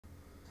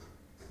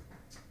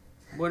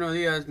Buenos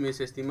días, mis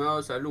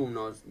estimados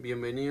alumnos,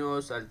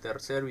 bienvenidos al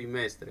tercer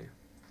bimestre.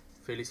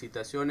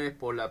 Felicitaciones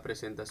por la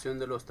presentación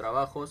de los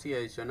trabajos y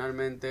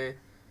adicionalmente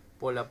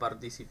por la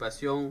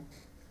participación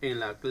en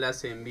la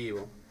clase en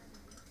vivo.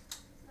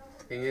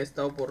 En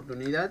esta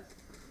oportunidad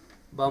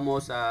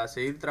vamos a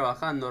seguir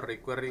trabajando.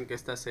 Recuerden que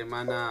esta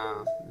semana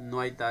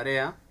no hay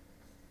tarea.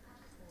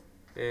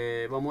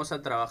 Vamos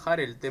a trabajar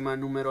el tema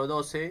número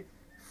 12,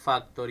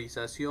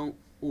 Factorización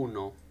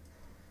 1.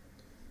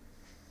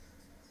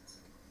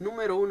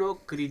 Número 1,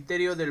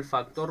 criterio del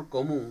factor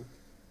común.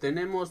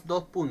 Tenemos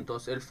dos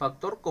puntos, el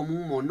factor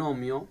común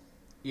monomio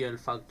y el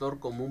factor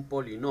común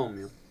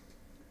polinomio.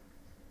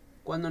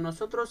 Cuando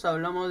nosotros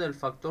hablamos del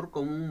factor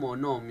común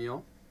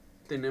monomio,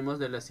 tenemos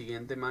de la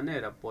siguiente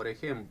manera, por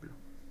ejemplo,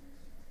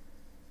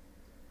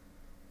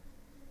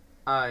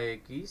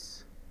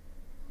 AX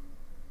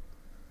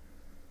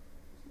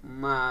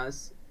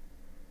más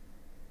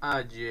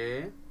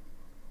AY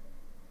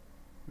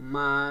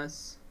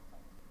más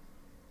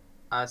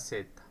AZ.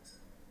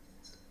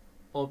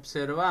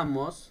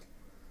 Observamos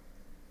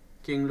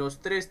que en los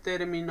tres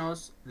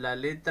términos la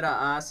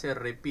letra A se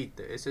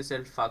repite. Ese es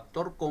el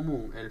factor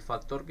común, el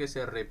factor que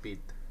se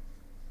repite.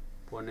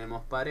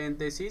 Ponemos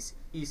paréntesis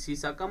y si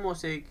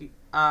sacamos X,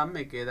 A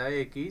me queda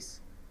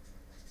X,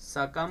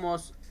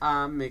 sacamos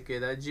A me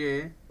queda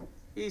Y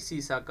y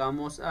si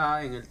sacamos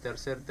A en el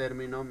tercer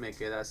término me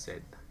queda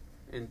Z.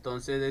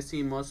 Entonces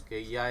decimos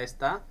que ya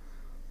está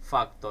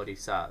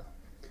factorizado.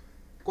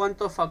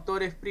 ¿Cuántos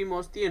factores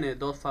primos tiene?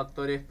 Dos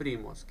factores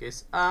primos, que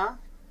es A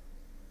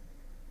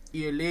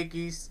y el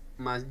X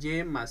más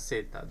Y más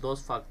Z.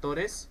 Dos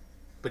factores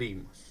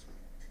primos.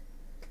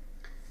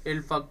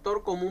 El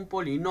factor común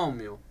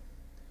polinomio.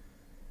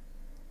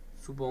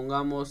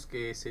 Supongamos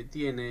que se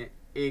tiene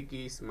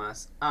X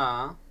más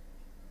A.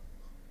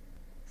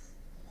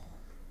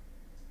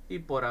 Y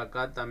por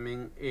acá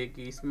también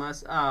X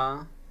más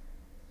A.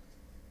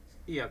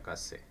 Y acá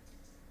C.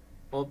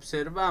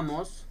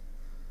 Observamos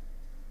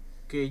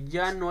que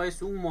ya no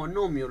es un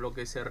monomio lo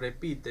que se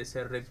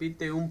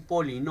repite un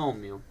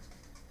polinomio.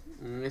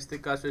 En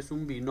este caso es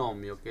un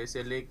binomio, que es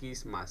el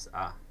X más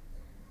A.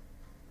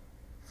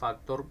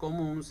 Factor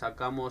común,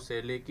 sacamos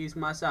el X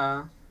más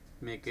A,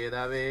 me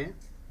queda B,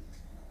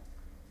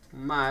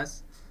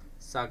 más,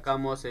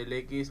 sacamos el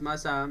X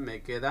más A,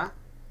 me queda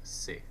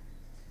C.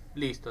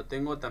 Listo,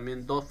 tengo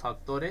también dos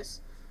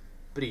factores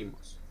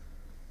primos.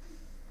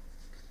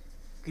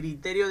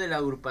 Criterio de la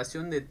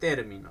agrupación de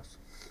términos.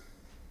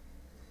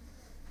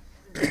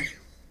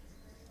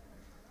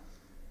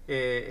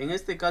 En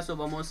este caso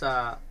vamos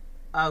a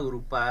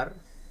agrupar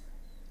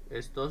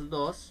estos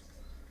dos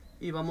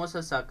y vamos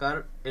a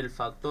sacar el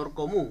factor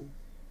común.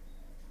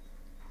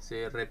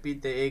 Se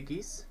repite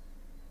X,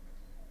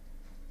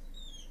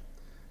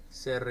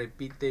 se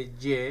repite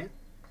Y.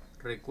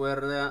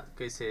 Recuerda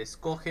que se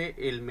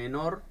escoge el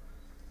menor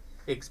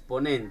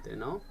exponente,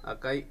 ¿no?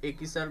 Acá hay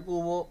X al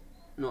cubo,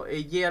 no,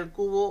 Y al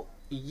cubo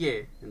y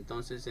Y.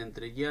 Entonces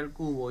entre Y al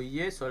cubo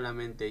y Y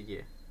solamente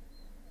Y.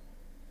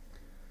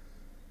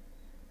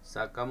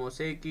 Sacamos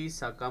X,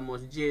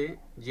 sacamos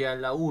Y a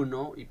la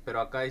 1,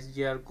 pero acá es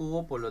Y al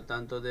cubo, por lo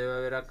tanto debe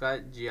haber acá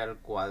Y al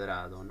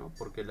cuadrado, ¿no?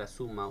 Porque la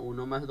suma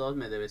 1 más 2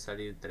 me debe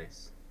salir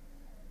 3.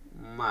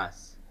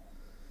 Más.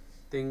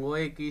 Tengo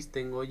X,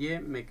 tengo Y,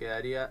 me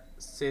quedaría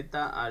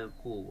Z al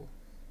cubo.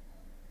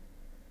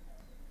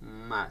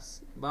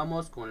 Más.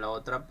 Vamos con la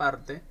otra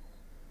parte.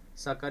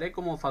 Sacaré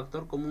como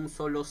factor común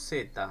solo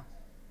Z.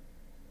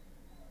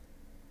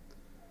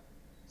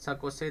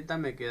 Saco Z,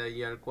 me queda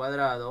Y al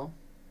cuadrado.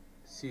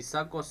 Si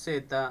saco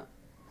Z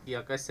y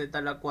acá es Z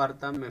a la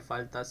cuarta, me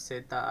falta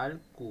Z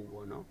al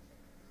cubo, ¿no?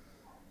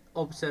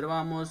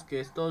 Observamos que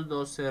estos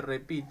dos se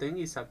repiten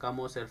y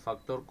sacamos el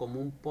factor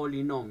común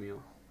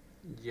polinomio.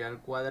 Y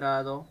al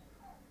cuadrado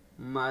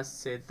más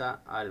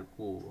Z al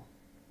cubo.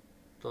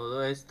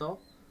 Todo esto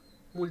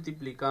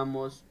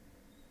multiplicamos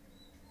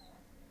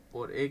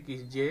por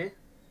XY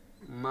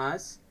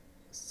más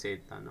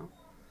Z, ¿no?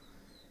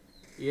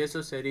 Y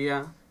eso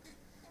sería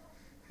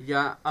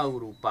ya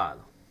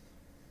agrupado.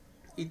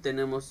 Y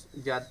tenemos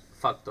ya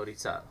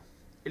factorizado.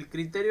 El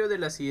criterio de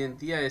las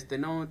identidades,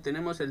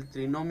 tenemos el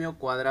trinomio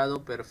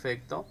cuadrado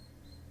perfecto,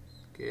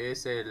 que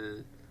es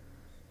el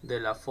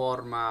de la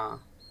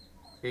forma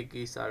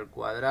x al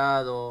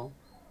cuadrado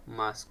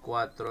más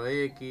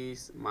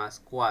 4x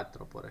más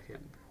 4, por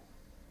ejemplo.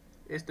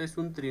 Esto es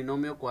un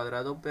trinomio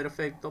cuadrado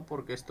perfecto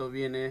porque esto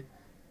viene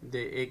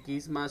de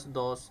x más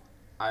 2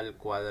 al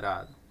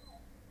cuadrado.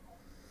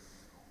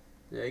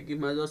 X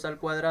más 2 al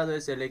cuadrado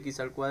es el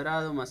x al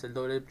cuadrado más el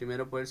doble del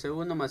primero por el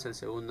segundo más el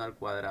segundo al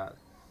cuadrado.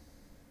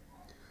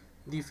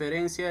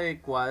 Diferencia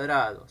de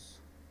cuadrados.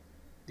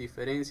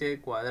 Diferencia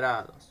de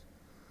cuadrados.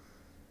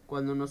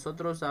 Cuando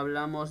nosotros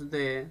hablamos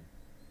de,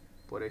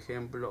 por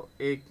ejemplo,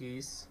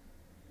 x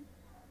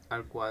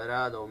al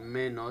cuadrado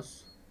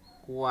menos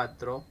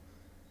 4,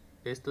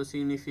 esto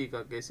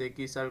significa que es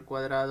x al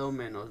cuadrado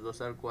menos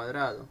 2 al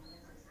cuadrado.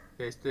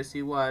 Esto es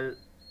igual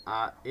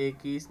a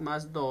x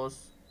más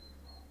 2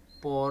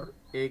 por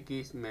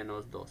x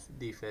menos 2,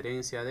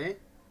 diferencia de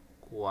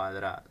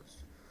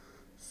cuadrados.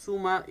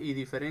 Suma y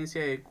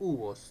diferencia de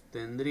cubos.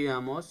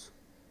 Tendríamos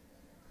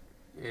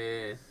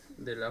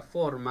de la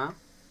forma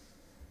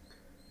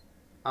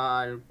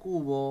a al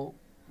cubo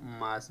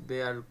más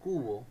b al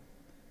cubo,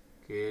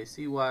 que es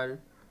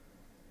igual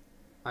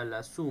a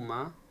la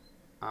suma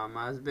a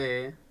más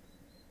b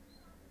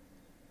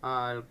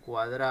al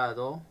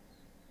cuadrado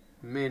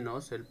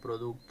menos el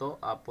producto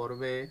a por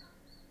b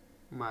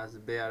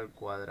más b al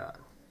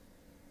cuadrado.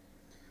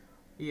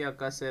 Y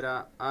acá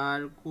será a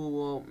al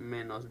cubo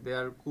menos b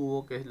al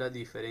cubo, que es la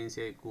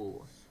diferencia de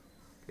cubos,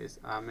 que es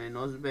a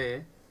menos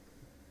b.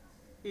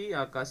 Y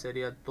acá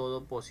sería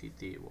todo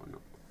positivo, ¿no?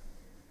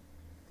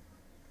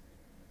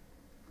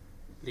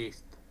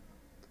 Listo.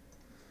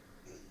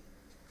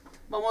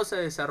 Vamos a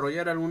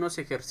desarrollar algunos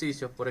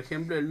ejercicios. Por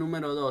ejemplo, el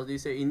número 2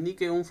 dice,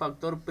 indique un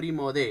factor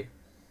primo de.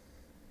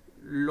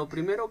 Lo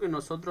primero que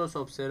nosotros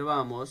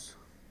observamos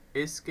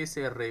es que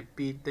se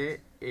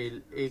repite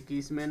el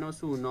x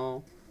menos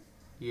 1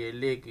 y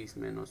el x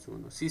menos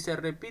 1. Si se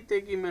repite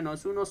x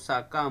menos 1,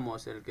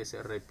 sacamos el que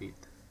se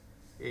repita.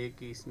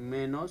 X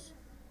menos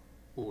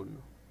 1.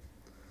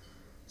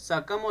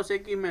 Sacamos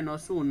x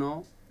menos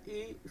 1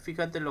 y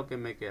fíjate lo que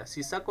me queda.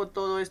 Si saco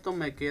todo esto,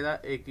 me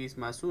queda x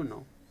más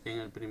 1 en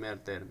el primer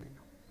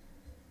término.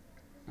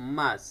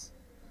 Más,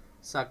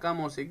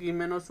 sacamos x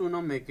menos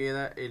 1, me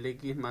queda el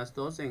x más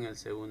 2 en el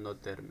segundo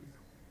término.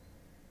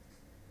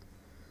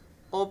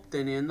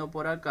 Obteniendo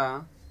por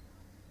acá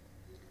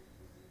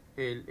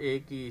el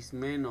x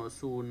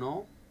menos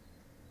 1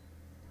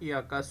 y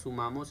acá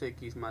sumamos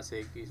x más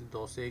x,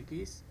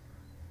 2x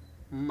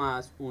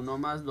más 1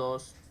 más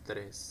 2,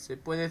 3. ¿Se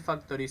puede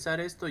factorizar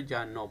esto?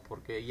 Ya no,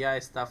 porque ya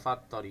está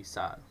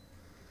factorizado.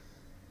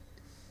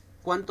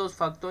 ¿Cuántos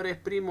factores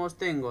primos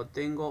tengo?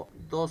 Tengo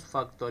dos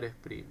factores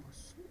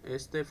primos.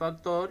 Este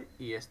factor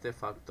y este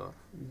factor.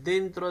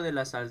 Dentro de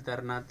las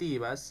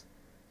alternativas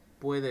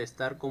puede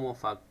estar como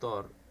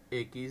factor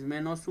x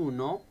menos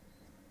 1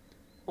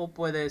 o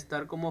puede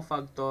estar como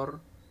factor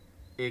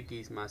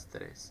x más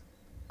 3.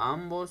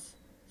 Ambos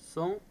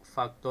son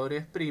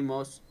factores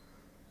primos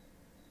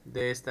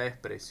de esta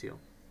expresión.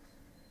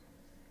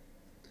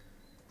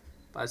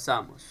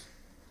 Pasamos.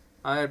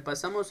 A ver,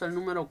 pasamos al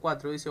número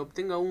 4. Dice,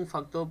 obtenga un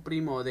factor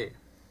primo de.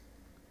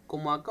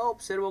 Como acá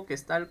observo que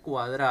está al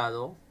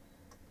cuadrado,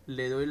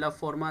 le doy la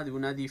forma de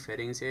una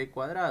diferencia de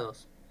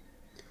cuadrados.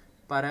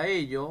 Para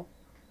ello,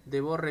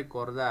 debo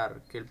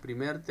recordar que el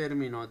primer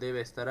término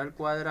debe estar al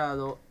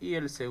cuadrado y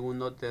el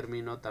segundo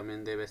término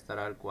también debe estar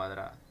al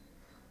cuadrado.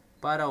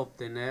 Para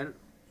obtener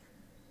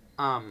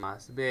a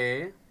más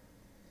b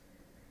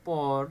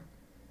por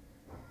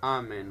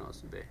a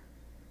menos b.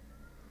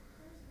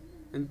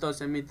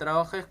 Entonces mi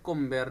trabajo es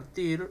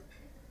convertir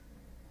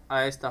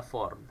a esta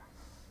forma.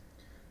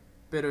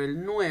 Pero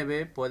el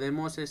 9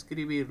 podemos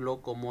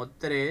escribirlo como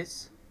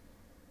 3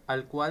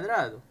 al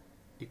cuadrado.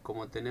 Y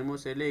como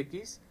tenemos el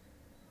x,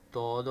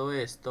 todo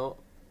esto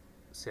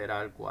será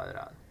al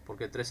cuadrado.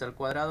 Porque 3 al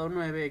cuadrado,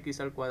 9, x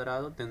al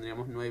cuadrado,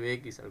 tendríamos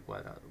 9x al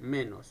cuadrado.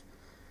 Menos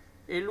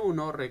el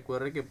 1,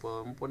 recuerde que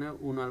podemos poner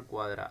 1 al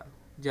cuadrado.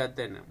 Ya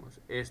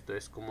tenemos, esto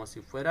es como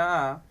si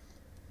fuera a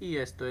y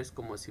esto es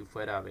como si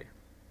fuera b.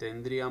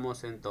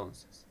 Tendríamos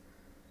entonces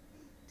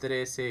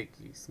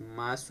 3x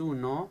más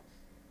 1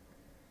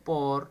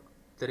 por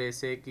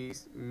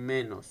 3x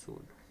menos 1.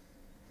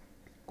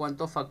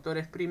 ¿Cuántos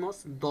factores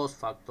primos? Dos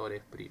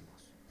factores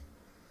primos.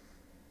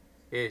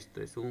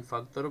 Esto es un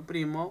factor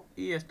primo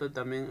y esto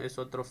también es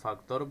otro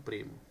factor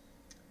primo.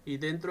 Y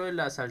dentro de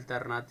las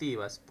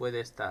alternativas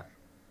puede estar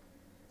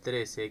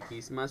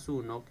 3x más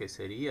 1, que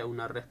sería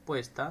una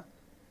respuesta,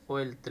 o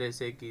el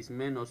 3x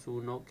menos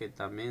 1, que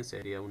también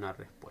sería una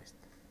respuesta.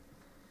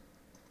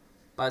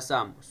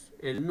 Pasamos.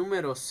 El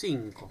número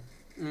 5.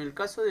 En el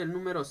caso del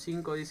número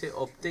 5 dice,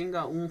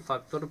 obtenga un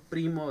factor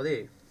primo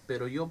de,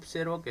 pero yo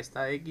observo que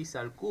está x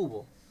al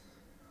cubo.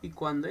 Y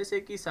cuando es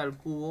x al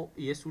cubo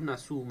y es una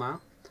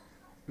suma,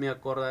 me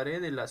acordaré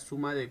de la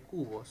suma de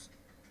cubos.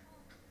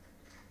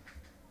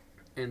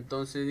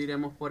 Entonces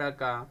diremos por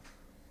acá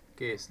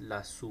que es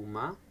la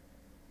suma,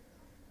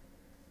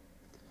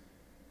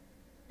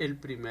 el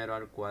primero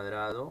al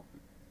cuadrado,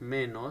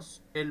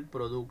 menos el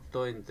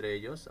producto entre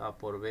ellos, a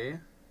por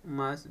b,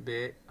 más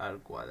b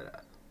al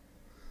cuadrado.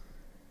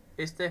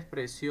 Esta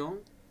expresión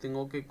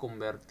tengo que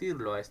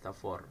convertirlo a esta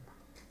forma.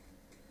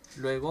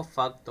 Luego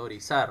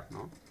factorizar,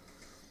 ¿no?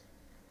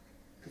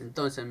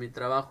 Entonces mi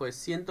trabajo es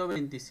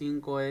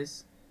 125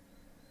 es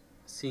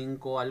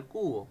 5 al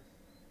cubo.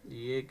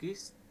 Y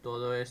x,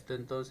 todo esto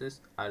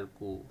entonces al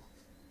cubo.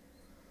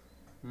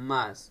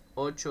 Más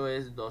 8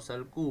 es 2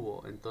 al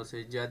cubo.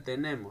 Entonces ya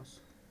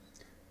tenemos.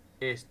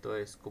 Esto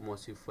es como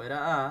si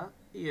fuera a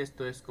y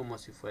esto es como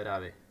si fuera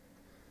b.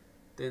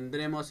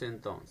 Tendremos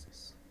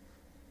entonces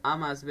a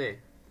más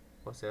b,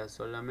 o sea,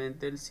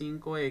 solamente el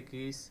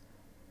 5x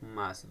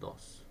más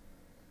 2.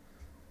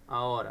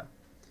 Ahora,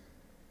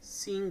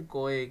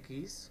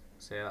 5x,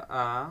 o sea,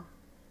 a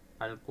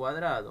al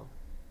cuadrado,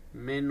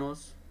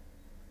 menos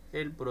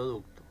el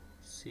producto,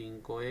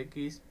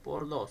 5x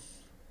por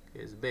 2,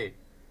 que es b,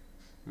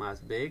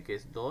 más b, que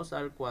es 2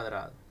 al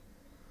cuadrado.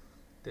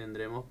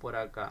 Tendremos por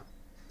acá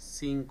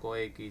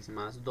 5x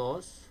más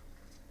 2.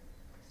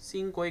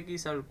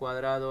 5x al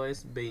cuadrado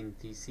es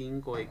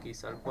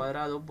 25x al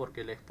cuadrado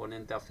porque el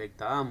exponente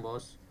afecta a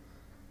ambos.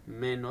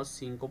 Menos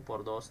 5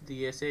 por 2,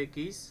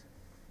 10x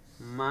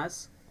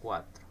más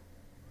 4.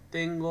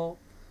 Tengo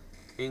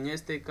en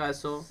este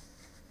caso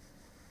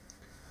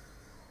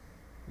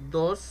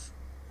dos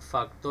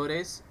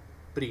factores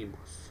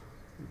primos.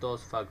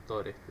 Dos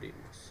factores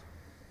primos.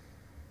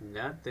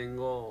 Ya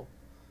tengo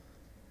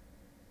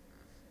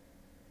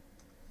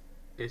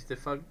este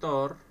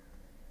factor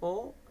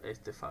o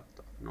este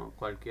factor, ¿no?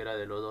 Cualquiera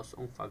de los dos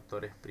son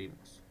factores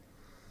primos.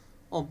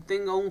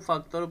 Obtenga un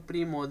factor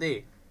primo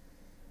de.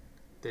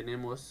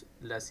 Tenemos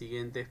la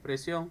siguiente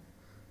expresión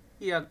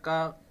y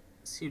acá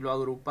si lo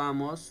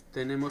agrupamos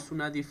tenemos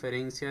una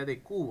diferencia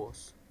de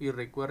cubos y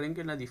recuerden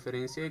que la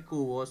diferencia de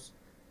cubos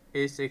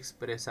es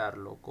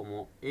expresarlo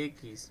como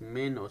x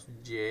menos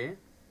y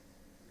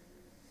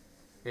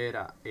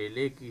era el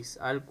x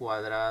al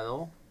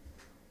cuadrado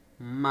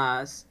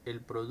más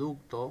el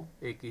producto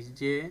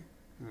xy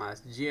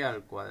más y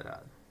al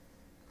cuadrado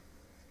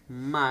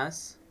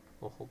más,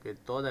 ojo que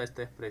toda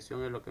esta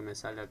expresión es lo que me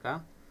sale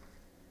acá.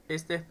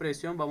 Esta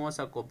expresión vamos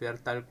a copiar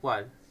tal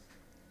cual,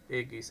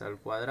 x al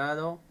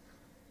cuadrado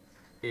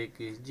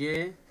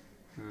xy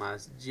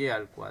más y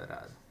al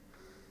cuadrado.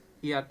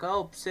 Y acá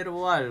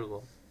observo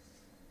algo,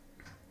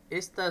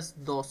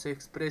 estas dos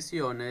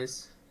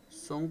expresiones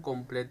son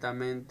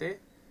completamente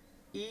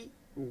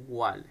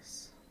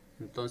iguales,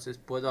 entonces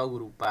puedo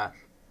agrupar.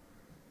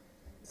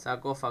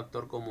 Saco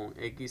factor común,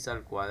 x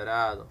al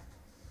cuadrado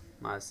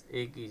más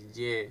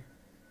xy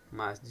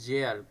más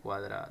y al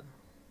cuadrado,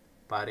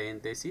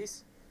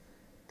 paréntesis,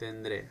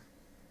 tendré,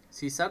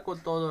 si saco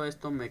todo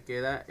esto me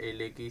queda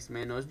el x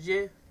menos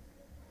y,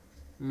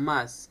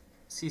 más,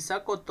 si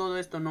saco todo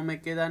esto no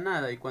me queda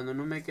nada, y cuando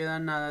no me queda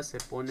nada se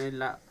pone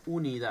la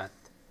unidad.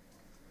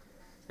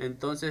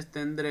 Entonces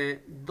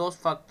tendré dos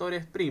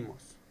factores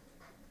primos.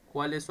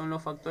 ¿Cuáles son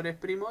los factores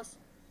primos?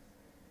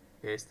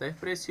 Esta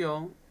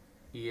expresión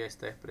y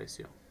esta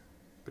expresión.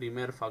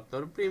 Primer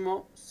factor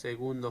primo,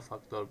 segundo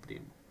factor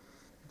primo.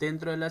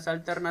 Dentro de las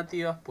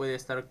alternativas puede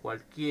estar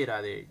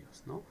cualquiera de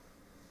ellos, ¿no?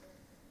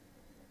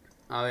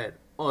 A ver,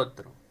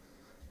 otro.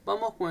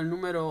 Vamos con el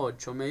número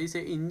 8. Me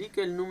dice,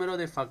 indique el número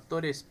de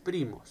factores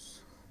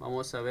primos.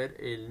 Vamos a ver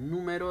el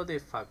número de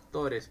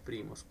factores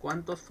primos.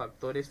 ¿Cuántos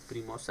factores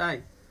primos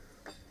hay?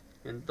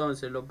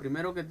 Entonces, lo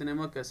primero que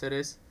tenemos que hacer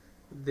es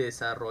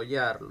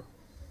desarrollarlo.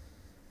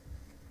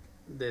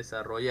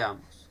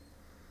 Desarrollamos.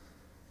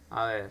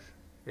 A ver,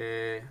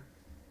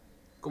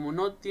 como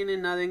no tiene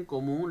nada en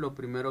común, lo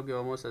primero que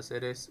vamos a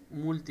hacer es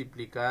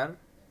multiplicar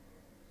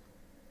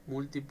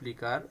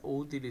o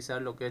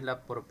utilizar lo que es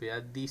la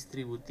propiedad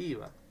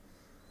distributiva.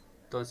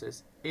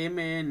 Entonces,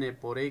 mn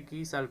por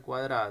x al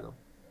cuadrado.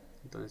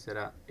 Entonces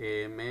será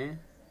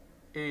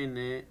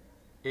mn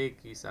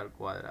x al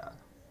cuadrado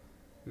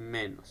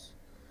menos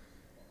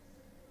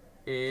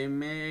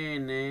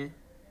mn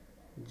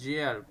y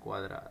al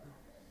cuadrado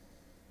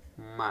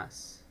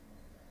más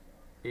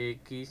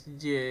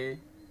xy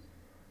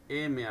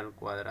m al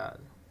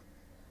cuadrado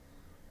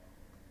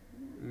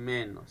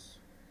menos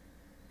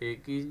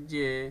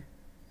xy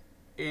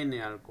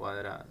n al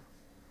cuadrado.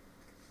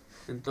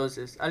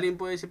 Entonces, alguien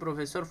puede decir,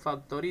 profesor,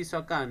 ¿factorizo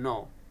acá?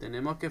 No,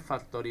 tenemos que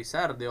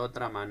factorizar de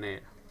otra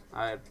manera.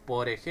 A ver,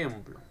 por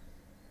ejemplo,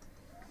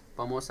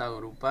 vamos a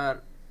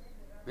agrupar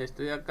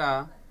esto de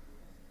acá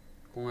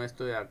con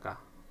esto de acá.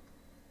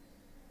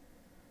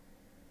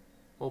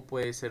 O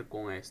puede ser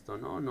con esto,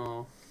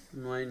 no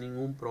hay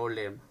ningún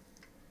problema.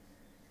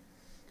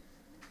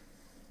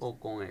 O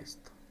con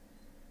esto.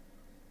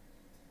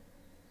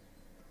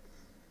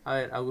 A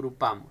ver,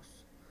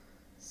 agrupamos.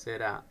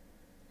 Será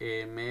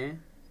m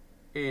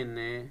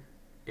n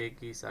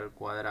x al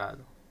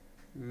cuadrado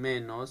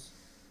menos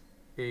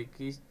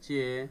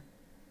xy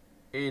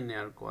n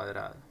al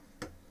cuadrado.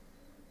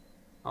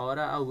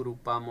 Ahora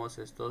agrupamos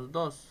estos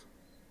dos.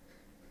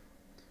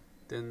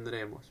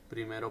 Tendremos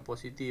primero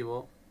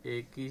positivo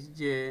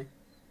xy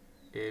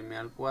m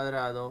al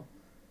cuadrado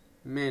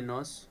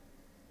menos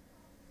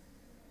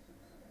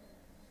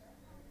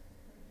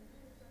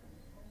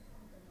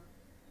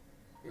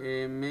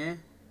m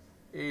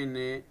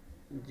n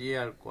y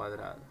al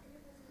cuadrado.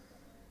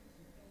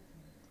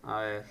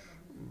 A ver,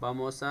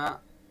 vamos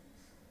a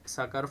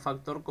sacar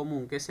factor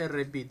común que se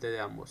repite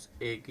de ambos.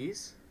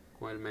 X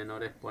con el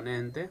menor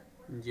exponente,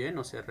 y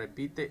no se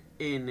repite,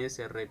 n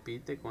se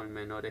repite con el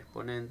menor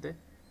exponente.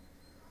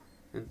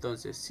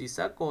 Entonces, si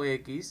saco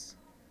x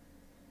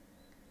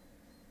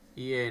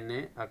y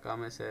n, acá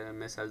me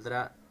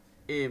saldrá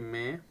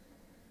m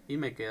y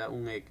me queda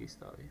un x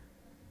todavía.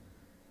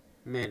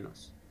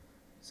 Menos,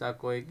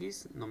 saco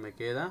x, no me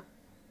queda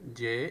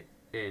y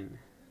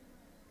n.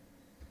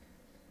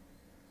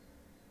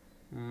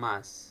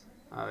 Más,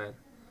 a ver,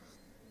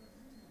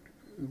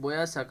 voy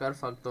a sacar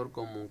factor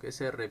común que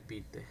se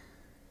repite.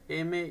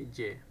 my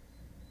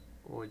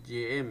o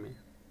ym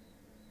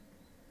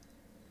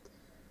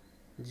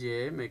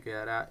y me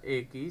quedará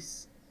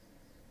x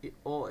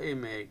o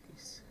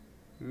mx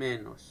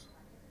menos,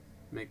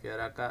 me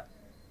quedará acá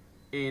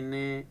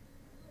n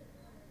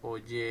o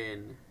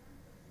yn.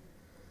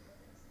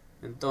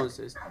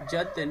 Entonces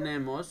ya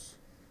tenemos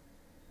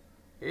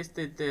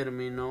este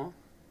término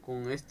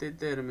con este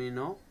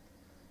término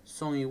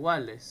son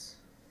iguales,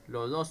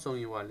 los dos son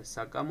iguales.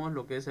 Sacamos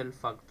lo que es el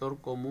factor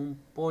común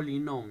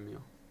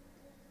polinomio,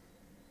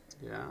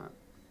 ya,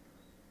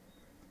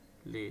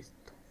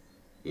 listo,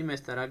 y me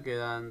estará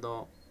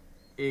quedando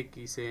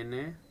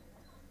xn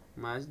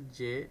más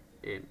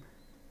ym.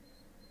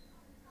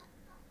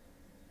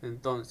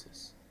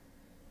 Entonces,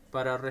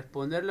 para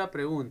responder la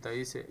pregunta,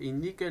 dice,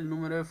 indique el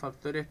número de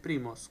factores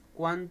primos.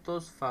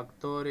 ¿Cuántos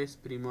factores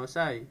primos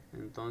hay?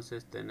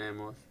 Entonces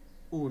tenemos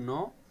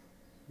 1,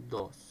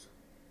 2.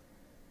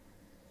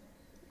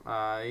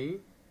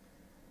 Hay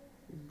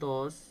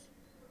 2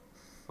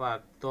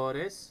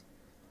 factores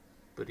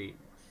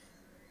primos.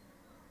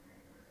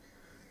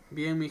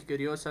 Bien, mis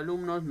queridos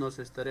alumnos, nos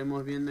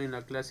estaremos viendo en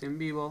la clase en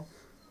vivo.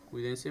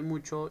 Cuídense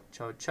mucho.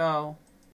 Chao, chao.